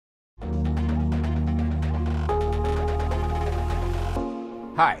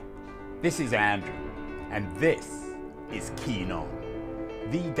Hi, this is Andrew, and this is Keen On,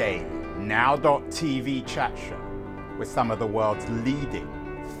 the daily now.tv chat show with some of the world's leading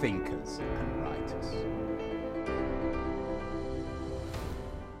thinkers and writers.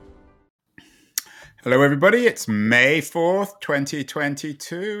 Hello everybody, it's May 4th,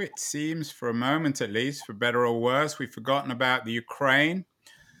 2022. It seems for a moment at least, for better or worse, we've forgotten about the Ukraine.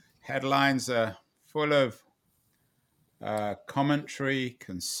 Headlines are full of commentary,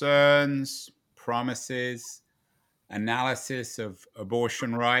 concerns, promises, analysis of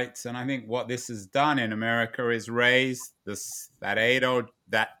abortion rights. And I think what this has done in America is raise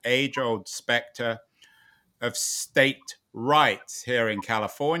that age-old specter of state rights here in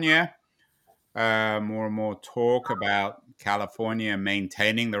California. More and more talk about California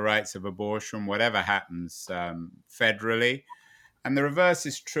maintaining the rights of abortion, whatever happens federally. And the reverse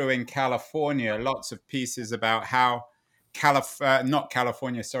is true in California. Lots of pieces about how Texas,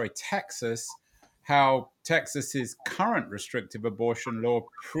 how Texas's current restrictive abortion law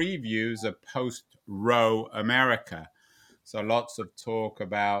previews a post-Roe America. So lots of talk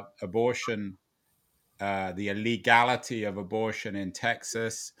about abortion, the illegality of abortion in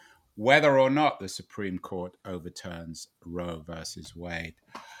Texas, whether or not the Supreme Court overturns Roe versus Wade.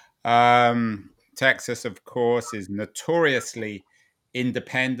 Texas, of course, is notoriously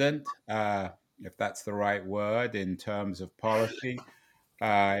independent, if that's the right word, in terms of policy.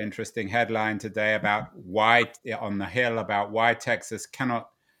 Interesting headline today about why Texas cannot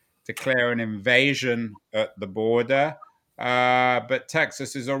declare an invasion at the border. But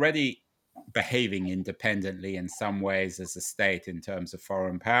Texas is already behaving independently in some ways as a state in terms of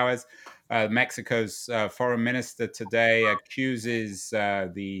foreign powers. Mexico's foreign minister today accuses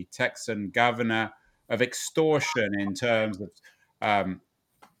the Texan governor of extortion in terms of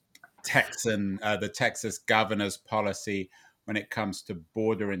the Texas governor's policy when it comes to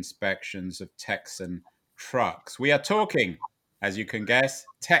border inspections of Texan trucks. We are talking, as you can guess,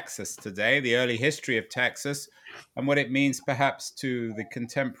 Texas today, the early history of Texas, and what it means perhaps to the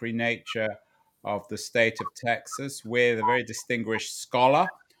contemporary nature of the state of Texas, with a very distinguished scholar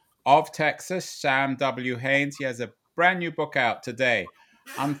of Texas, Sam W. Haynes. He has a brand new book out today,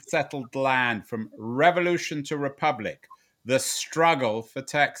 Unsettled Land, From Revolution to Republic, The Struggle for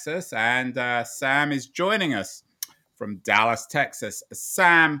Texas. And Sam is joining us from Dallas, Texas.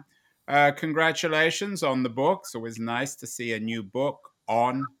 Sam, congratulations on the book. It's always nice to see a new book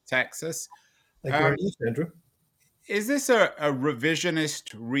on Texas. Thank you very much, Andrew. Is this a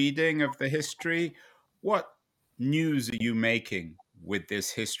revisionist reading of the history? What news are you making with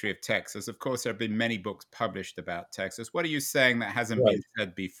this history of Texas? Of course, there have been many books published about Texas. What are you saying that hasn't been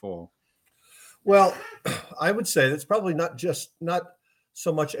said before? Well, I would say that's probably not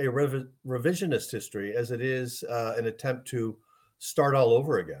so much a revisionist history as it is an attempt to start all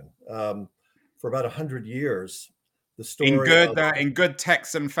over again. For about 100 years, the story in good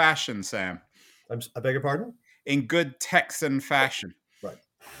Texan fashion, Sam. I beg your pardon? In good Texan fashion. Right.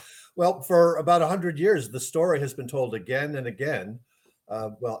 Well, for about 100 years, the story has been told again and again,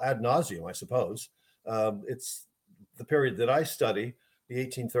 ad nauseum, I suppose. It's the period that I study, the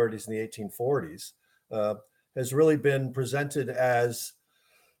 1830s and the 1840s, has really been presented as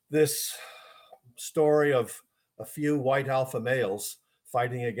this story of a few white alpha males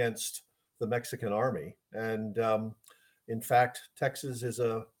fighting against the Mexican army. And in fact, Texas is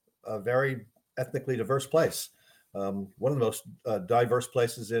a very ethnically diverse place, one of the most diverse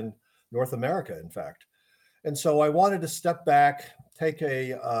places in North America, in fact. And so I wanted to step back, take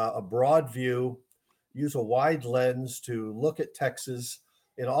a broad view, use a wide lens to look at Texas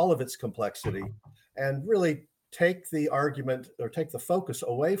in all of its complexity, and really take the argument or take the focus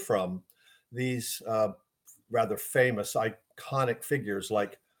away from these rather famous, iconic figures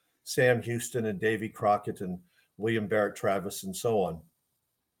like Sam Houston and Davy Crockett and William Barrett Travis and so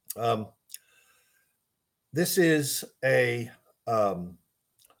on. This is a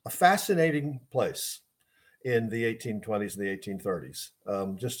fascinating place in the 1820s and the 1830s.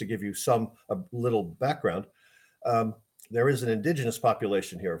 Just to give you a little background, there is an indigenous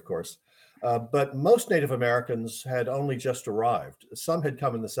population here, of course, but most Native Americans had only just arrived. Some had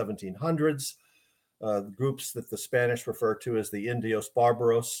come in the 1700s, groups that the Spanish refer to as the Indios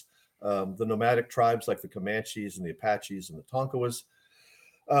Barbaros, the nomadic tribes like the Comanches and the Apaches and the Tonkawas.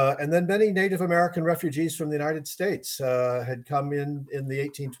 And then many Native American refugees from the United States had come in the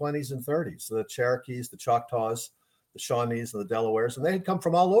 1820s and 30s, the Cherokees, the Choctaws, the Shawnees, and the Delawares, and they had come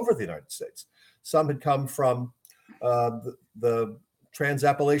from all over the United States. Some had come from the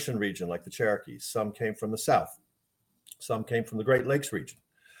Trans-Appalachian region, like the Cherokees. Some came from the South. Some came from the Great Lakes region.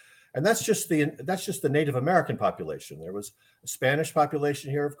 And that's just the Native American population. There was a Spanish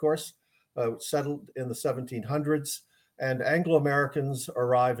population here, of course, settled in the 1700s, and Anglo-Americans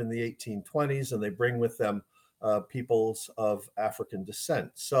arrive in the 1820s, and they bring with them peoples of African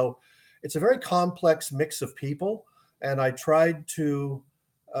descent. So it's a very complex mix of people, and I tried to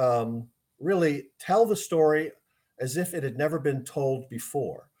really tell the story as if it had never been told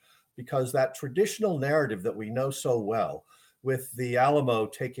before, because that traditional narrative that we know so well, with the Alamo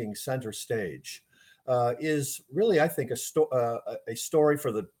taking center stage, is really, I think, a story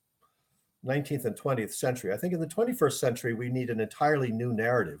for the 19th and 20th century. I think in the 21st century, we need an entirely new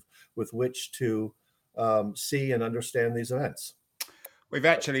narrative with which to see and understand these events.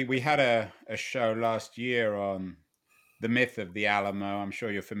 We had a show last year on the myth of the Alamo. I'm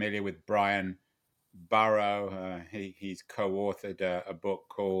sure you're familiar with Brian Burrow. He's co-authored a book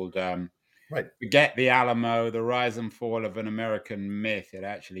called Right. Forget the Alamo, The Rise and Fall of an American Myth. It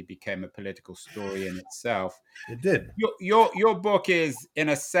actually became a political story in itself. It did. Your book is, in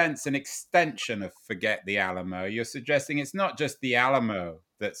a sense, an extension of Forget the Alamo. You're suggesting it's not just the Alamo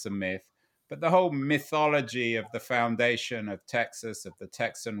that's a myth, but the whole mythology of the foundation of Texas, of the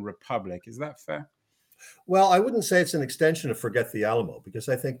Texan Republic. Is that fair? Well, I wouldn't say it's an extension of Forget the Alamo, because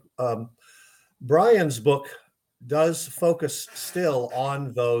I think Brian's book does focus still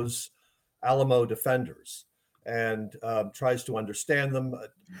on those Alamo defenders and tries to understand them,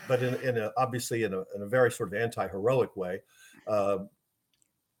 but obviously in a very sort of anti-heroic way.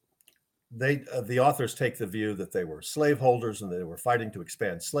 The authors take the view that they were slaveholders and they were fighting to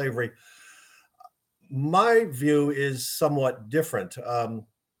expand slavery. My view is somewhat different.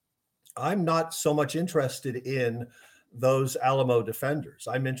 I'm not so much interested in those Alamo defenders.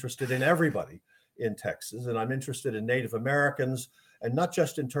 I'm interested in everybody in Texas, and I'm interested in Native Americans, and not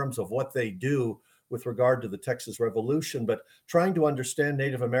just in terms of what they do with regard to the Texas Revolution, but trying to understand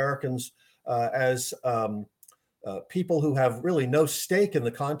Native Americans as people who have really no stake in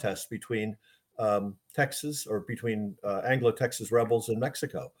the contest between Texas, or between Anglo-Texas rebels in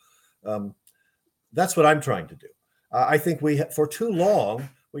Mexico. That's what I'm trying to do. I think for too long,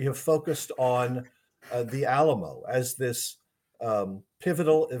 we have focused on the Alamo as this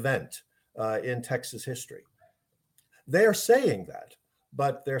pivotal event in Texas history. They are saying that,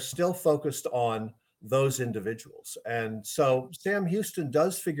 but they're still focused on those individuals. And so Sam Houston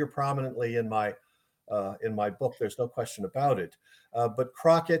does figure prominently in my book. There's no question about it. But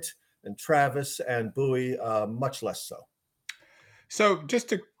Crockett and Travis and Bowie, much less so. So just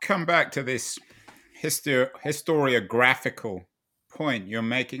to come back to this historiographical point you're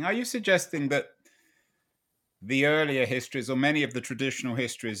making, are you suggesting that the earlier histories, or many of the traditional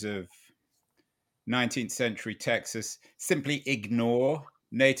histories of 19th century Texas, simply ignore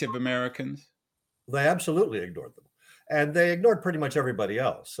Native Americans? They absolutely ignored them. And they ignored pretty much everybody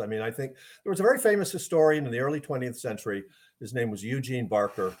else. I mean, I think there was a very famous historian in the early 20th century. His name was Eugene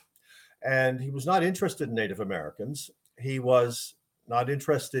Barker. And he was not interested in Native Americans. He was not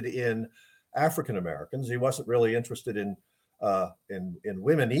interested in African Americans. He wasn't really interested in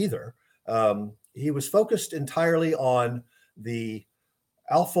women either. He was focused entirely on the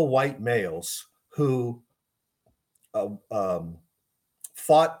alpha white males who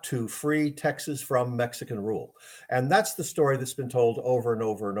fought to free Texas from Mexican rule. And that's the story that's been told over and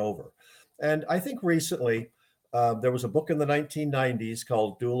over and over. And I think recently there was a book in the 1990s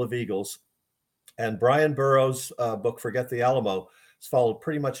called Duel of Eagles, and Brian Burrow's book, Forget the Alamo, is followed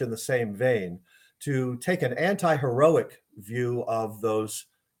pretty much in the same vein, to take an anti-heroic view of those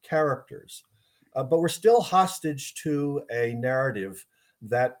characters. But we're still hostage to a narrative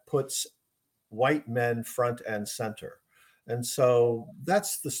that puts white men front and center. And so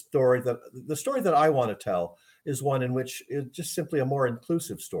that's the story that I want to tell is one in which it's just simply a more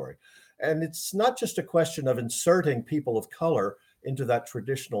inclusive story. And it's not just a question of inserting people of color into that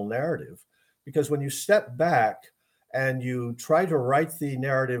traditional narrative, because when you step back and you try to write the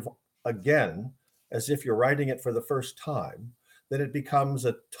narrative again, as if you're writing it for the first time, then it becomes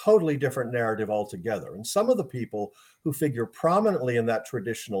a totally different narrative altogether. And some of the people who figure prominently in that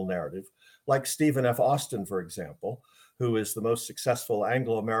traditional narrative, like Stephen F. Austin, for example, who is the most successful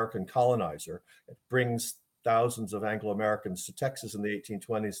Anglo-American colonizer, it brings thousands of Anglo-Americans to Texas in the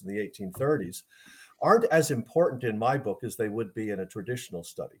 1820s and the 1830s, aren't as important in my book as they would be in a traditional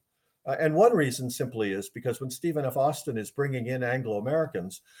study. And one reason simply is because when Stephen F. Austin is bringing in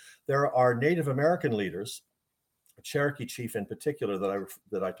Anglo-Americans, there are Native American leaders, a Cherokee chief in particular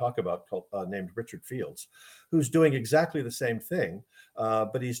that I talk about, named Richard Fields, who's doing exactly the same thing,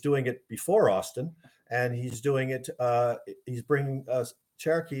 but he's doing it before Austin, and he's doing it. He's bringing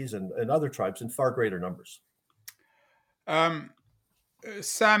Cherokees and other tribes in far greater numbers.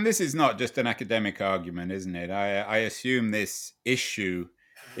 Sam, this is not just an academic argument, isn't it? I assume this issue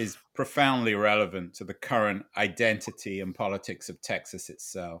is profoundly relevant to the current identity and politics of Texas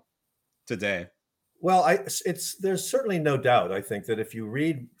itself today. Well, there's certainly no doubt. I think that if you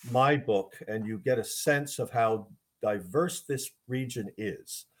read my book and you get a sense of how diverse this region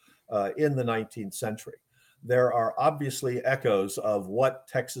is in the 19th century, there are obviously echoes of what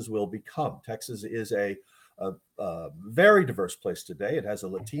Texas will become. Texas is a very diverse place today. It has a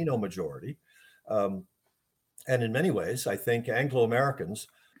Latino majority. And in many ways, I think Anglo Americans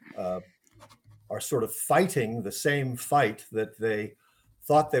are sort of fighting the same fight that they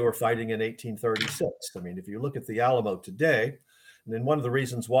thought they were fighting in 1836. I mean, if you look at the Alamo today, and then one of the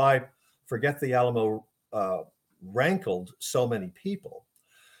reasons why Forget the Alamo rankled so many people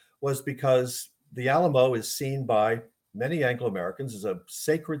was because the Alamo is seen by many Anglo Americans as a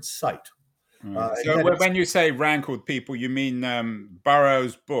sacred site. So when you say rankled people, you mean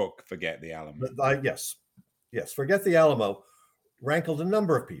Burroughs' book, Forget the Alamo? Yes. Forget the Alamo rankled a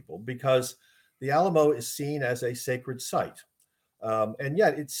number of people because the Alamo is seen as a sacred site. And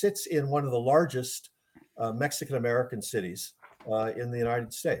yet it sits in one of the largest Mexican-American cities in the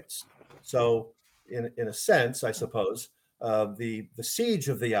United States. So in a sense, I suppose, the siege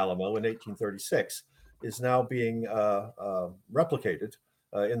of the Alamo in 1836 is now being replicated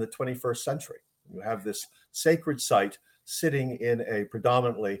in the 21st century. You have this sacred site sitting in a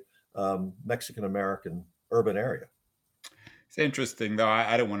predominantly Mexican-American urban area. It's interesting, though.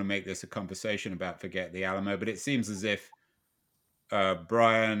 I don't want to make this a conversation about Forget the Alamo, but it seems as if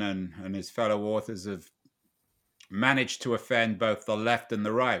Brian and his fellow authors have managed to offend both the left and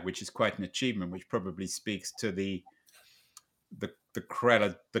the right, which is quite an achievement, which probably speaks to the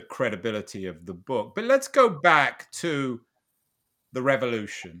credibility of the book. But let's go back to the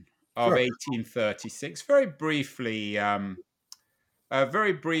Revolution of 1836 very briefly.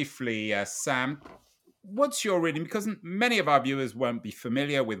 Sam, what's your reading? Because many of our viewers won't be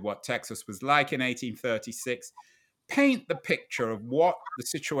familiar with what Texas was like in 1836. Paint the picture of what the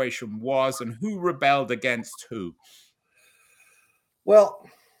situation was and who rebelled against who. Well,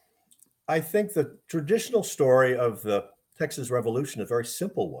 I think the traditional story of the Texas Revolution is a very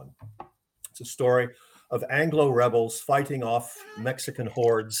simple one. It's a story of Anglo rebels fighting off Mexican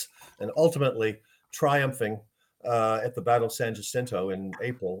hordes and ultimately triumphing at the Battle of San Jacinto in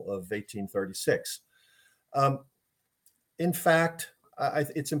April of 1836. In fact,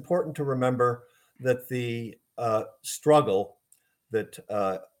 it's important to remember that the struggle that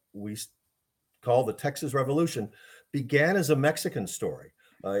we call the Texas Revolution began as a Mexican story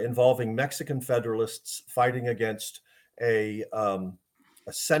involving Mexican Federalists fighting against a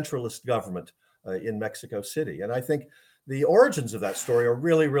centralist government in Mexico City. And I think the origins of that story are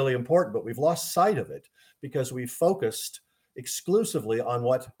really, really important, but we've lost sight of it because we've focused exclusively on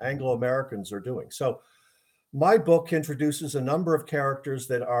what Anglo Americans are doing. So my book introduces a number of characters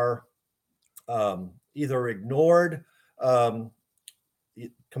that are either ignored,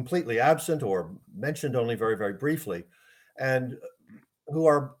 completely absent, or mentioned only very, very briefly, and who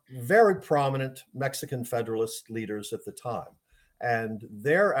are very prominent Mexican Federalist leaders at the time. And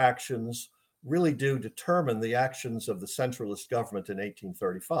their actions really do determine the actions of the centralist government in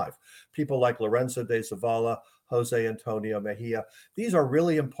 1835. People like Lorenzo de Zavala, Jose Antonio Mejia, these are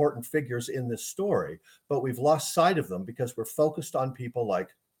really important figures in this story, but we've lost sight of them because we're focused on people like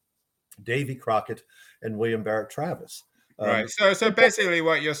Davy Crockett and William Barrett Travis. Right. So basically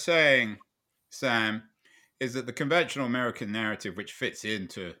what you're saying, Sam, is that the conventional American narrative, which fits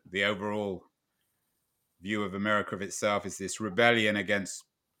into the overall view of America of itself, is this rebellion against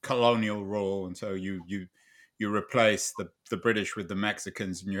colonial rule. And so you replace the British with the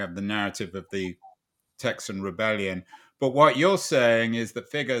Mexicans, and you have the narrative of the Texan rebellion. But what you're saying is that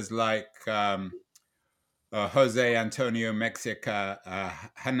figures like Jose Antonio Mexica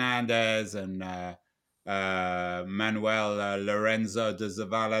Hernandez and Manuel Lorenzo de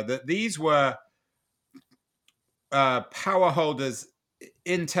Zavala, that these were power holders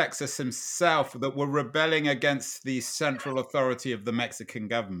in Texas himself that were rebelling against the central authority of the Mexican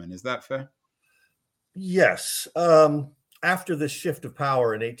government. Is that fair? Yes. After this shift of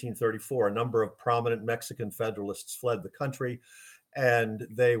power in 1834, a number of prominent Mexican Federalists fled the country, and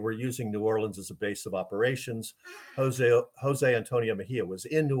they were using New Orleans as a base of operations. Jose Antonio Mejia was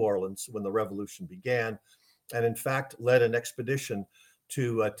in New Orleans when the revolution began, and in fact led an expedition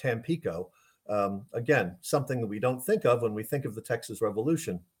to Tampico. Again, something that we don't think of when we think of the Texas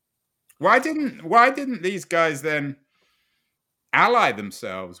Revolution. Why didn't these guys then ally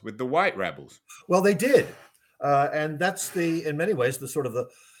themselves with the white rebels? Well, they did. And that's in many ways, the sort of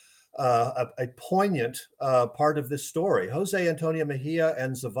a poignant part of this story. Jose Antonio Mejia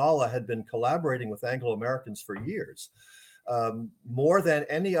and Zavala had been collaborating with Anglo-Americans for years. More than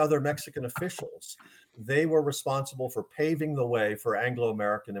any other Mexican officials, they were responsible for paving the way for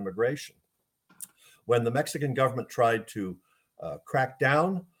Anglo-American immigration. When the Mexican government tried to crack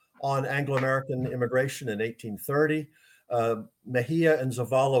down on Anglo-American immigration in 1830, Mejia and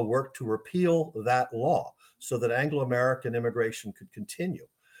Zavala worked to repeal that law so that Anglo-American immigration could continue.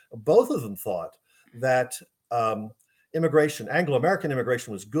 Both of them thought that Anglo-American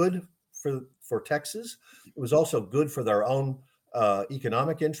immigration was good for Texas. It was also good for their own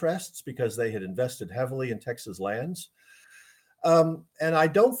economic interests because they had invested heavily in Texas lands. And I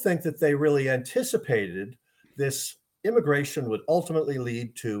don't think that they really anticipated this immigration would ultimately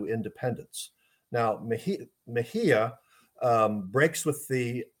lead to independence. Now, Mejia breaks with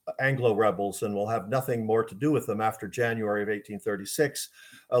the Anglo rebels and will have nothing more to do with them after January of 1836.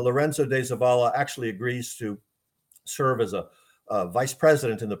 Lorenzo de Zavala actually agrees to serve as a vice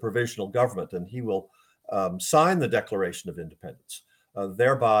president in the provisional government, and he will sign the Declaration of Independence,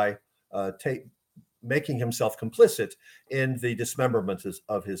 thereby making himself complicit in the dismemberment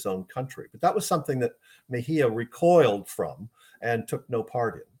of his own country. But that was something that Mejia recoiled from and took no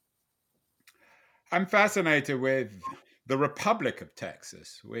part in. I'm fascinated with the Republic of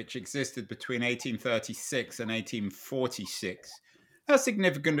Texas, which existed between 1836 and 1846. How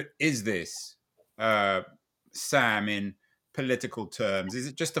significant is this, Sam, in political terms? Is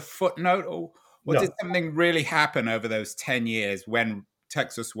it just a footnote, or No. did something really happen over those 10 years when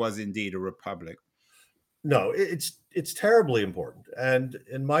Texas was indeed a republic? No, it's terribly important. And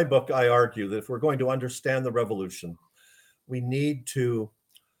in my book, I argue that if we're going to understand the revolution, we need to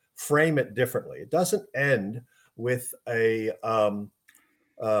frame it differently. It doesn't end with on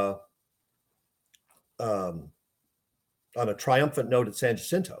a triumphant note at San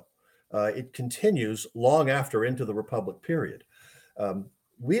Jacinto. It continues long after into the Republic period.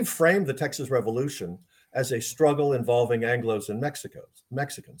 We've framed the Texas Revolution as a struggle involving Anglos and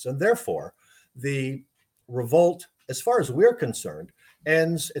Mexicans, and therefore the revolt, as far as we're concerned,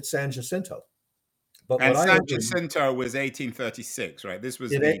 ends at San Jacinto. But San Jacinto was 1836, right? This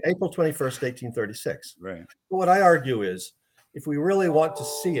was April 21st, 1836. Right. But what I argue is, if we really want to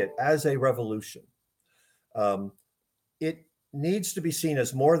see it as a revolution, it needs to be seen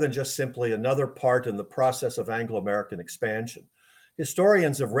as more than just simply another part in the process of Anglo-American expansion.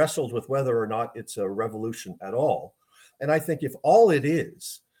 Historians have wrestled with whether or not it's a revolution at all. And I think if all it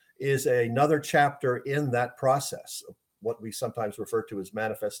is another chapter in that process, of what we sometimes refer to as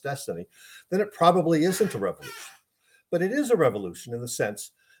manifest destiny, then it probably isn't a revolution. But it is a revolution in the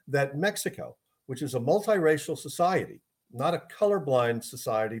sense that Mexico, which is a multiracial society, not a colorblind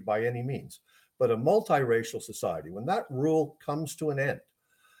society by any means, but a multiracial society, when that rule comes to an end,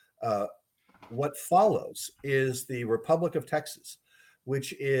 what follows is the Republic of Texas,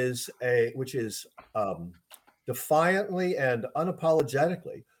 which is defiantly and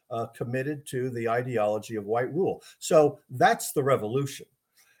unapologetically committed to the ideology of white rule. So that's the revolution.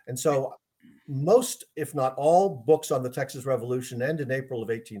 And so most, if not all, books on the Texas Revolution end in April of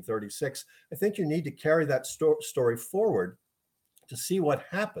 1836. I think you need to carry that story forward to see what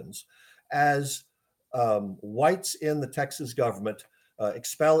happens as whites in the Texas government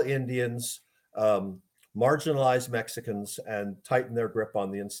expel Indians, marginalize Mexicans, and tighten their grip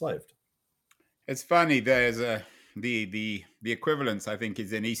on the enslaved. It's funny, there's the equivalence, I think,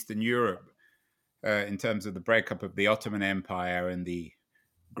 is in Eastern Europe in terms of the breakup of the Ottoman Empire and the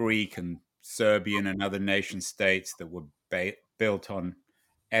Greek and Serbian and other nation states that were built on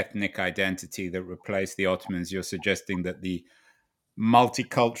ethnic identity that replaced the Ottomans. You're suggesting that the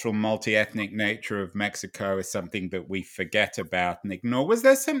multicultural, multi-ethnic nature of Mexico is something that we forget about and ignore. Was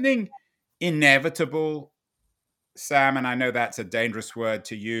there something inevitable, Sam, and I know that's a dangerous word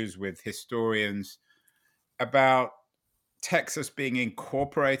to use with historians, about Texas being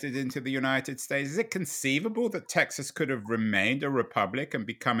incorporated into the United States? Is it conceivable that Texas could have remained a republic and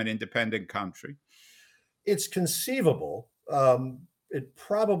become an independent country? It's conceivable. It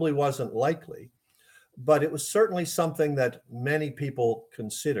probably wasn't likely, but it was certainly something that many people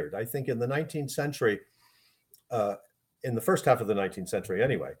considered. I think in the 19th century, in the first half of the 19th century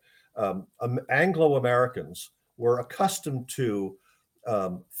anyway, Anglo-Americans were accustomed to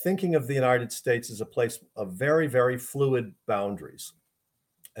thinking of the United States as a place of very, very fluid boundaries.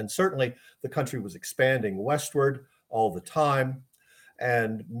 And certainly the country was expanding westward all the time.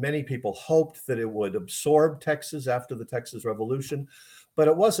 And many people hoped that it would absorb Texas after the Texas Revolution, but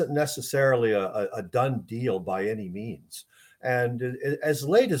it wasn't necessarily a done deal by any means. And as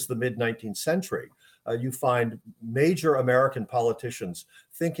late as the mid-19th century, you find major American politicians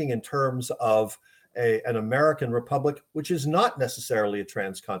thinking in terms of an American republic, which is not necessarily a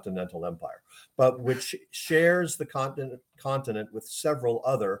transcontinental empire, but which shares the continent with several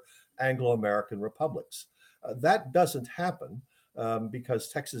other Anglo-American republics. That doesn't happen because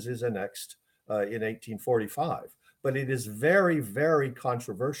Texas is annexed in 1845, but it is very, very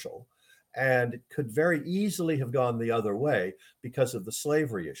controversial, and it could very easily have gone the other way because of the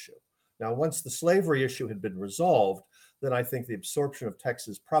slavery issue. Now, once the slavery issue had been resolved, then I think the absorption of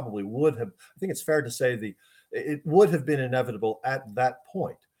Texas probably would have, I think it's fair to say it would have been inevitable at that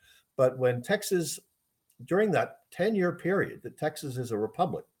point. But when Texas, during that 10-year period that Texas is a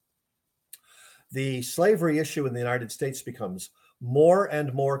republic, the slavery issue in the United States becomes more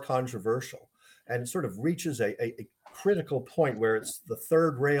and more controversial, and it sort of reaches a critical point where it's the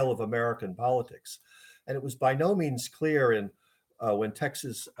third rail of American politics. And it was by no means clear when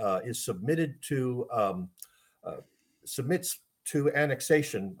Texas is submits to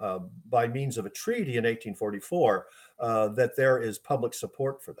annexation by means of a treaty in 1844 that there is public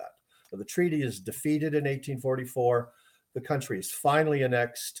support for that. The treaty is defeated in 1844. The country is finally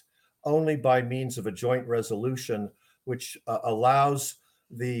annexed only by means of a joint resolution, which allows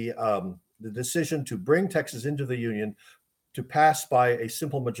the decision to bring Texas into the Union to pass by a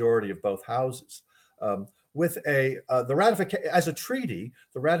simple majority of both houses. With the ratification as a treaty,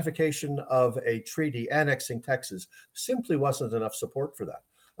 the ratification of a treaty annexing Texas simply wasn't enough support for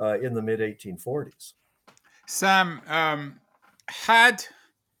that in the mid 1840s. Sam, had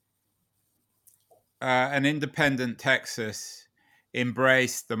an independent Texas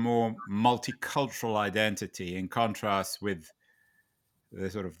embraced the more multicultural identity in contrast with the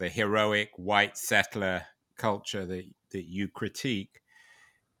sort of the heroic white settler culture that you critique,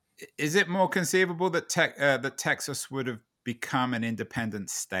 is it more conceivable that Texas would have become an independent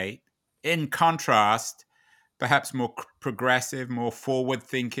state? In contrast, perhaps more progressive, more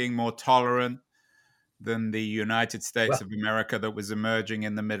forward-thinking, more tolerant than the United States of America that was emerging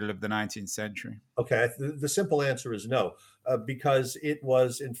in the middle of the 19th century? Okay, the simple answer is no, because it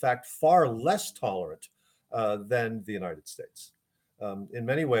was in fact far less tolerant than the United States. In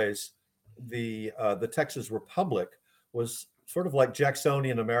many ways, the Texas Republic was sort of like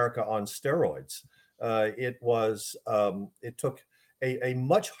Jacksonian America on steroids. It took a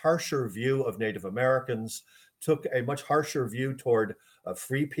much harsher view of Native Americans, took a much harsher view toward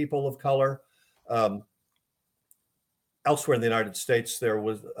free people of color. Elsewhere in the United States, there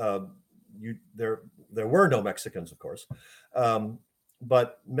were no Mexicans, of course,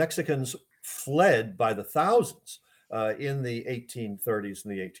 but Mexicans fled by the thousands in the 1830s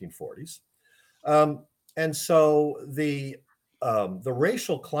and the 1840s, and so the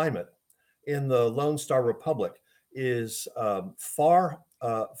racial climate in the Lone Star Republic is far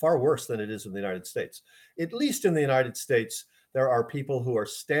worse than it is in the United States. At least in the United States, there are people who are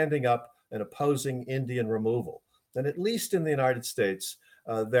standing up and opposing Indian removal. And at least in the United States,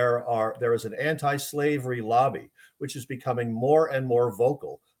 there is an anti-slavery lobby, which is becoming more and more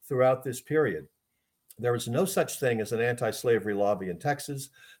vocal throughout this period. There is no such thing as an anti-slavery lobby in Texas.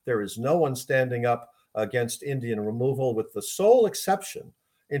 There is no one standing up against Indian removal, with the sole exception,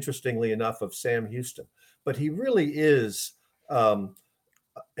 interestingly enough, of Sam Houston. But he really is a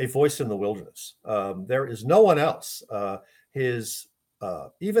voice in the wilderness. There is no one else.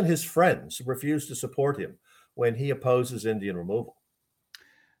 Even his friends refuse to support him when he opposes Indian removal.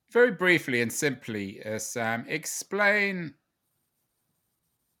 Very briefly and simply, Sam, explain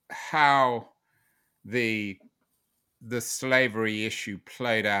how the slavery issue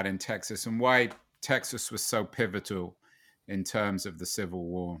played out in Texas and why Texas was so pivotal in terms of the Civil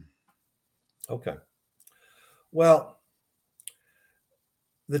War. Okay. Well,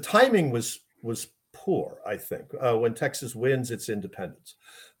 the timing was poor, I think, when Texas wins its independence.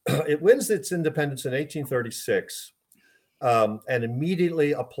 It wins its independence in 1836 and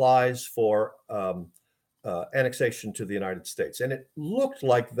immediately applies for annexation to the United States. And it looked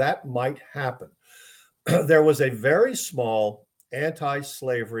like that might happen. There was a very small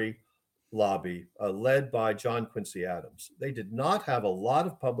anti-slavery lobby led by John Quincy Adams. They did not have a lot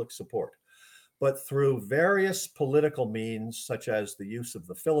of public support, but through various political means, such as the use of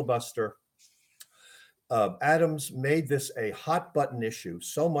the filibuster, Adams made this a hot button issue,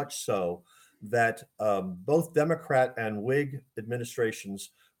 so much so that both Democrat and Whig administrations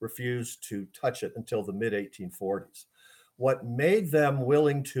refused to touch it until the mid 1840s. What made them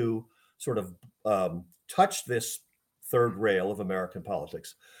willing to sort of touch this third rail of American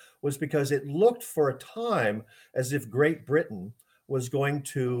politics was because it looked for a time as if Great Britain was going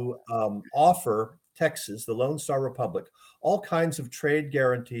to offer Texas, the Lone Star Republic, all kinds of trade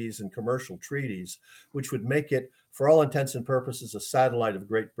guarantees and commercial treaties, which would make it, for all intents and purposes, a satellite of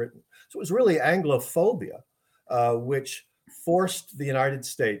Great Britain. So it was really Anglophobia, which forced the United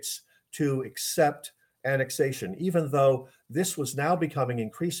States to accept annexation, even though this was now becoming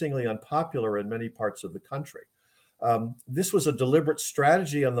increasingly unpopular in many parts of the country. This was a deliberate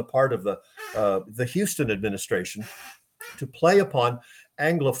strategy on the part of the Houston administration to play upon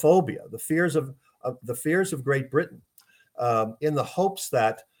Anglophobia, the fears of Great Britain, in the hopes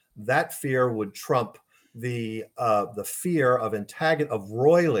that that fear would trump the fear of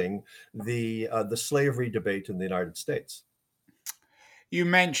roiling the slavery debate in the United States. You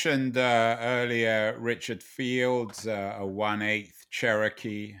mentioned earlier Richard Fields, a 1/8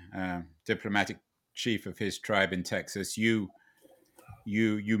 Cherokee, diplomatic chief of his tribe in Texas. You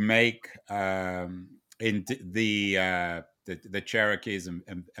make in the Cherokees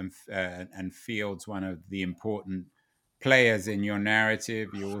and Fields one of the important players in your narrative.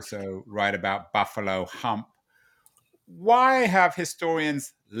 You also write about Buffalo Hump. Why have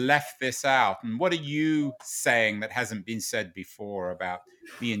historians left this out? And what are you saying that hasn't been said before about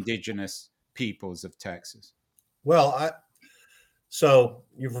the indigenous peoples of Texas? Well, so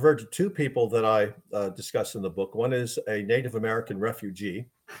you've referred to two people that I discuss in the book. One is a Native American refugee,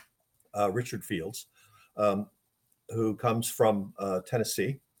 Richard Fields, who comes from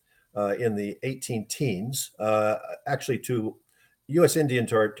Tennessee in the 18 teens, actually to U.S. Indian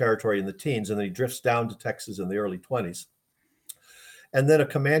territory in the teens, and then he drifts down to Texas in the early 20s. And then a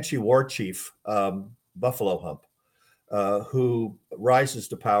Comanche war chief, Buffalo Hump, who rises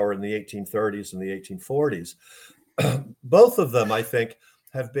to power in the 1830s and the 1840s. Both of them, I think,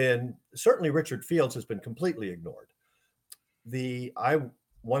 have been, certainly Richard Fields has been completely ignored.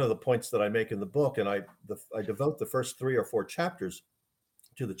 One of the points that I make in the book, and I devote the first 3 or 4 chapters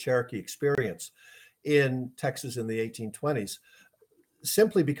to the Cherokee experience in Texas in the 1820s,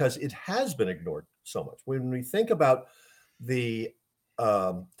 simply because it has been ignored so much. When we think about the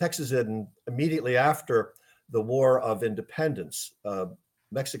Texas immediately after the War of Independence,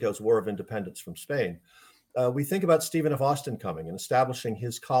 Mexico's War of Independence from Spain, we think about Stephen F. Austin coming and establishing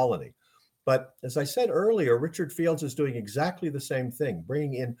his colony. But as I said earlier, Richard Fields is doing exactly the same thing,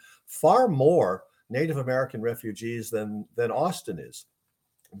 bringing in far more Native American refugees than Austin is.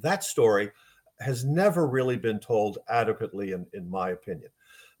 That story has never really been told adequately, in my opinion.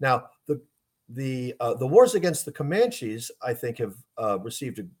 Now, the wars against the Comanches, I think, have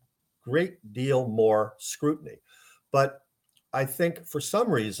received a great deal more scrutiny. But I think for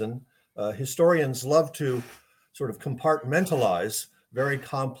some reason, historians love to sort of compartmentalize very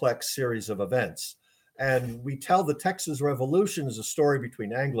complex series of events. And we tell the Texas Revolution as a story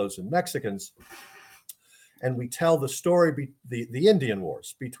between Anglos and Mexicans. And we tell the story, the Indian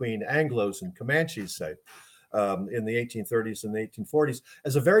Wars between Anglos and Comanches, say, in the 1830s and the 1840s,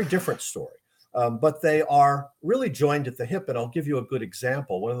 as a very different story. But they are really joined at the hip. And I'll give you a good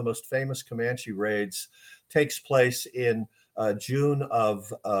example. One of the most famous Comanche raids takes place in June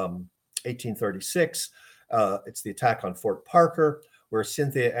of 1836. It's the attack on Fort Parker, where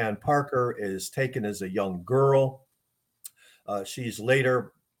Cynthia Ann Parker is taken as a young girl. She's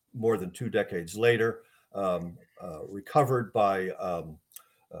later, more than 2 decades later, recovered by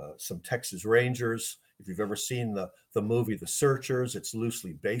some Texas Rangers. If you've ever seen the movie The Searchers, it's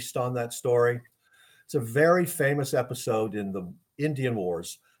loosely based on that story. It's a very famous episode in the Indian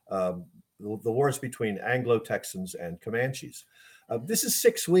Wars, the wars between Anglo-Texans and Comanches. This is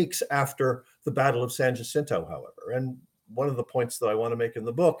 6 weeks after the Battle of San Jacinto, however. And one of the points that I want to make in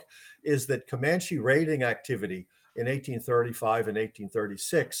the book is that Comanche raiding activity in 1835 and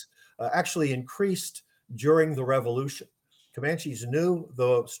 1836 actually increased during the Revolution. Comanches knew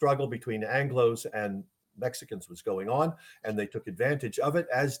the struggle between Anglos and Mexicans was going on, and they took advantage of it,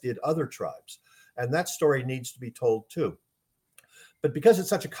 as did other tribes. And that story needs to be told too. But because it's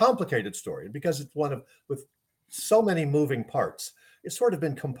such a complicated story, and because it's with so many moving parts, it's sort of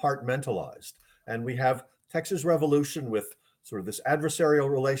been compartmentalized. And we have Texas Revolution with sort of this adversarial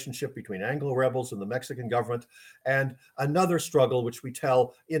relationship between Anglo rebels and the Mexican government, and another struggle which we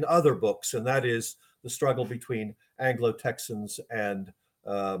tell in other books, and that is the struggle between Anglo-Texans and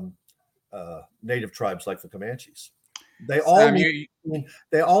native tribes like the Comanches. They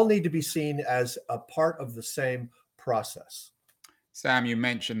all need to be seen as a part of the same process. Sam, you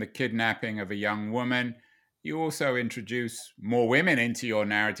mentioned the kidnapping of a young woman. You also introduce more women into your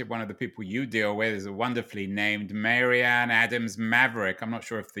narrative. One of the people you deal with is a wonderfully named Marianne Adams Maverick. I'm not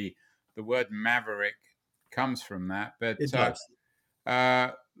sure if the word maverick comes from that, but it does.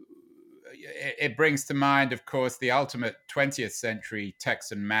 it brings to mind, of course, the ultimate 20th century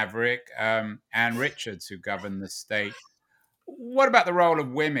Texan maverick, Ann Richards, who governed the state. What about the role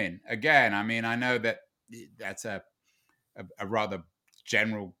of women? Again, I mean, I know that that's a rather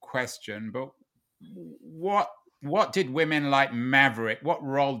general question, but what what did women like Maverick, what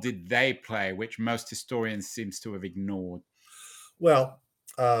role did they play, which most historians seems to have ignored? Well,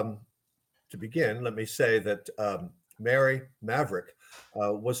 to begin, let me say that Mary Maverick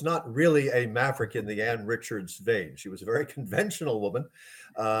was not really a maverick in the Ann Richards vein. She was a very conventional woman,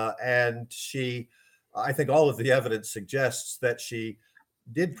 and I think all of the evidence suggests that she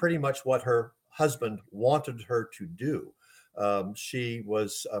did pretty much what her husband wanted her to do. She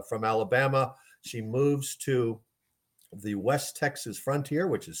was from Alabama. She moves to the West Texas frontier,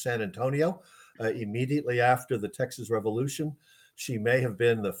 which is San Antonio, immediately after the Texas Revolution. She may have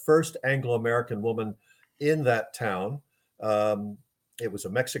been the first Anglo-American woman in that town. It was a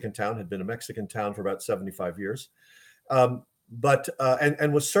Mexican town, had been a Mexican town for about 75 years, and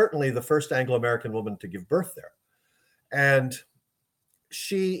was certainly the first Anglo-American woman to give birth there. And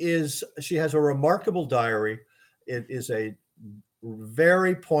she has a remarkable diary. It is a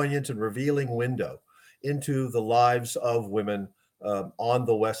very poignant and revealing window into the lives of women on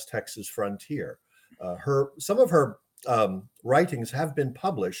the West Texas frontier. Some of her writings have been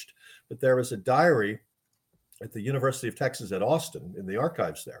published, but there is a diary at the University of Texas at Austin in the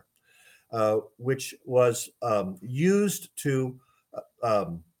archives there, which was used to.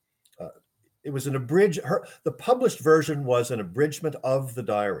 It was an the published version was an abridgment of the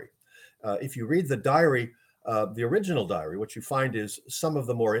diary. If you read the diary, the original diary, what you find is some of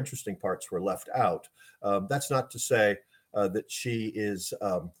the more interesting parts were left out. That's not to say that she is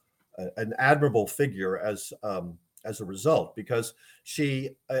an admirable figure as a result, because she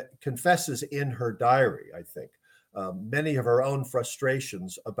confesses in her diary, I think, many of her own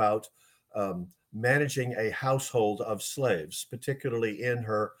frustrations about managing a household of slaves, particularly in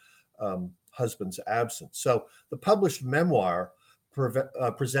her husband's absence. So the published memoir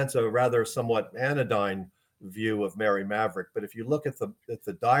presents a rather somewhat anodyne view of Mary Maverick. But if you look at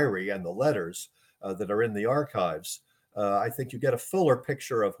the diary and the letters that are in the archives, I think you get a fuller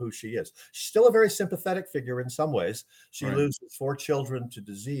picture of who she is. She's still a very sympathetic figure in some ways. She loses 4 children to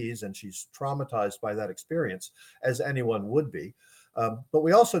disease, and she's traumatized by that experience, as anyone would be. But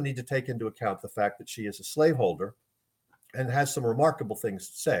we also need to take into account the fact that she is a slaveholder and has some remarkable things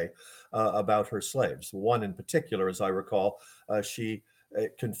to say about her slaves. One in particular, as I recall, she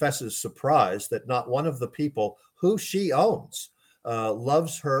confesses surprise that not one of the people who she owns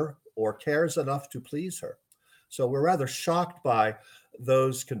loves her or cares enough to please her. So we're rather shocked by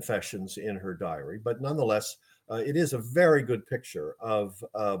those confessions in her diary, but nonetheless, it is a very good picture of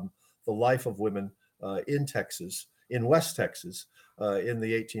the life of women in Texas, in West Texas, in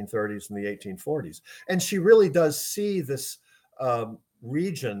the 1830s and the 1840s. And she really does see this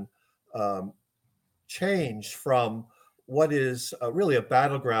region change from what is really a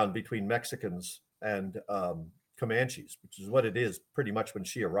battleground between Mexicans and Comanches, which is what it is pretty much when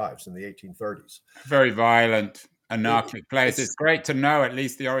she arrives in the 1830s. Very violent, anarchic place. It's great to know at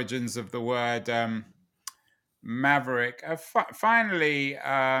least the origins of the word maverick. Finally,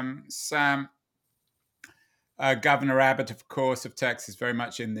 Sam, Governor Abbott, of course, of Texas, very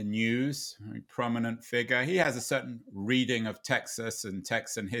much in the news, a very prominent figure. He has a certain reading of Texas and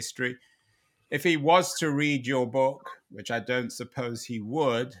Texan history. If he was to read your book, which I don't suppose he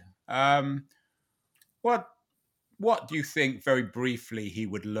would, what do you think, very briefly, he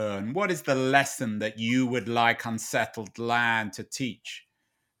would learn? What is the lesson that you would like Unsettled Land to teach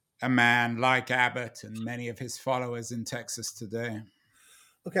a man like Abbott and many of his followers in Texas today?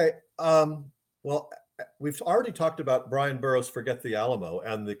 Okay. Well, we've already talked about Brian Burroughs' Forget the Alamo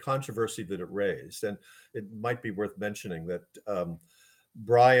and the controversy that it raised. And it might be worth mentioning that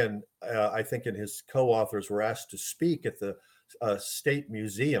Brian, I think, and his co-authors were asked to speak at the State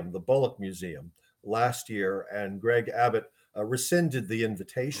Museum, the Bullock Museum, last year, and Greg Abbott rescinded the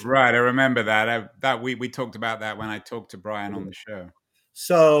invitation. Right, I remember that. We talked about that when I talked to Brian on the show.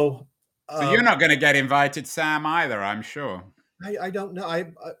 So you're not going to get invited, Sam, either, I'm sure. I don't know.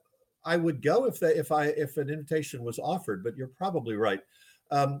 I would go if an invitation was offered, but you're probably right.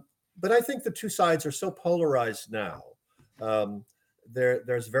 But I think the two sides are so polarized now.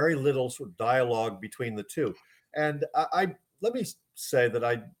 There's very little sort of dialogue between the two, and let me say that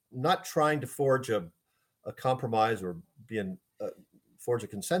I'm not trying to forge a compromise or forge a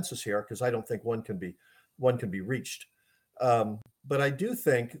consensus here, because I don't think one can be reached. But I do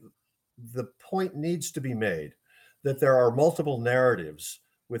think the point needs to be made that there are multiple narratives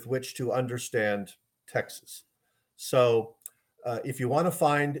with which to understand Texas. So if you want to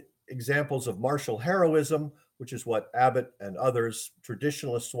find examples of martial heroism, which is what Abbott and others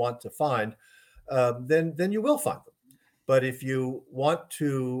traditionalists want to find, then you will find them. But if you want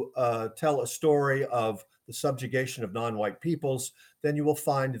to tell a story of the subjugation of non-white peoples, then you will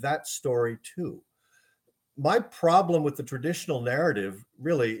find that story too. My problem with the traditional narrative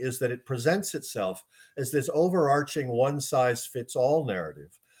really is that it presents itself as this overarching one-size-fits-all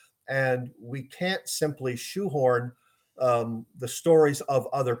narrative. And we can't simply shoehorn the stories of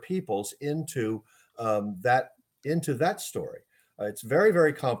other peoples into that story. It's very,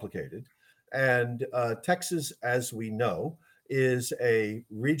 very complicated. And Texas, as we know, is a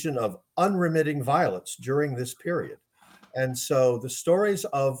region of unremitting violence during this period. And so the stories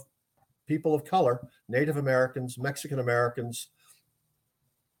of people of color, Native Americans, Mexican Americans,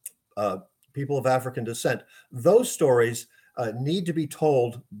 people of African descent, those stories need to be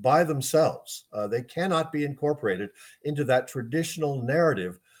told by themselves. They cannot be incorporated into that traditional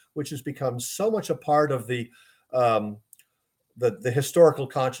narrative, which has become so much a part of the historical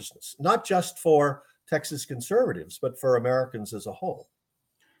consciousness, not just for Texas conservatives, but for Americans as a whole.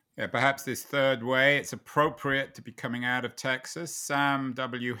 Yeah, perhaps this third way, it's appropriate to be coming out of Texas. Sam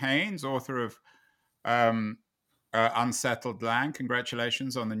W. Haynes, author of Unsettled Land.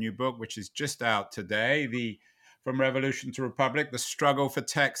 Congratulations on the new book, which is just out today, From Revolution to Republic, The Struggle for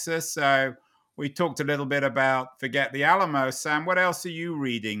Texas. We talked a little bit about Forget the Alamo. Sam, what else are you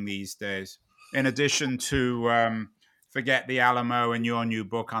reading these days, in addition to Forget the Alamo and your new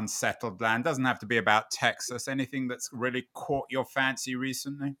book, Unsettled Land? Doesn't have to be about Texas. Anything that's really caught your fancy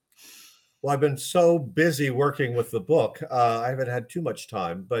recently? Well, I've been so busy working with the book, I haven't had too much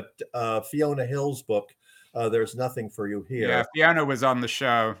time. But Fiona Hill's book, There's Nothing for You Here. Yeah, Fiona was on the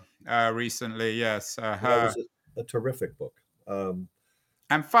show recently. Yes, that was a terrific book.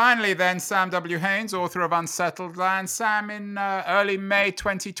 And finally, then, Sam W. Haynes, author of Unsettled Land. Sam, in early May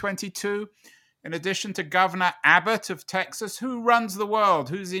 2022, in addition to Governor Abbott of Texas, who runs the world?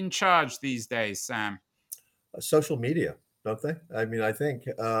 Who's in charge these days, Sam? Social media, don't they? I mean, I think,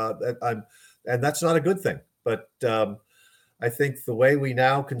 and that's not a good thing. But I think the way we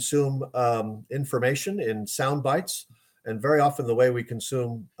now consume information in sound bites, and very often the way we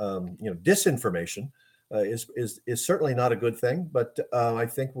consume, disinformation, is certainly not a good thing. But I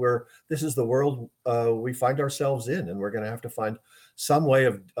think this is the world we find ourselves in, and we're going to have to find some way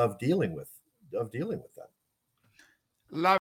of dealing with that. Love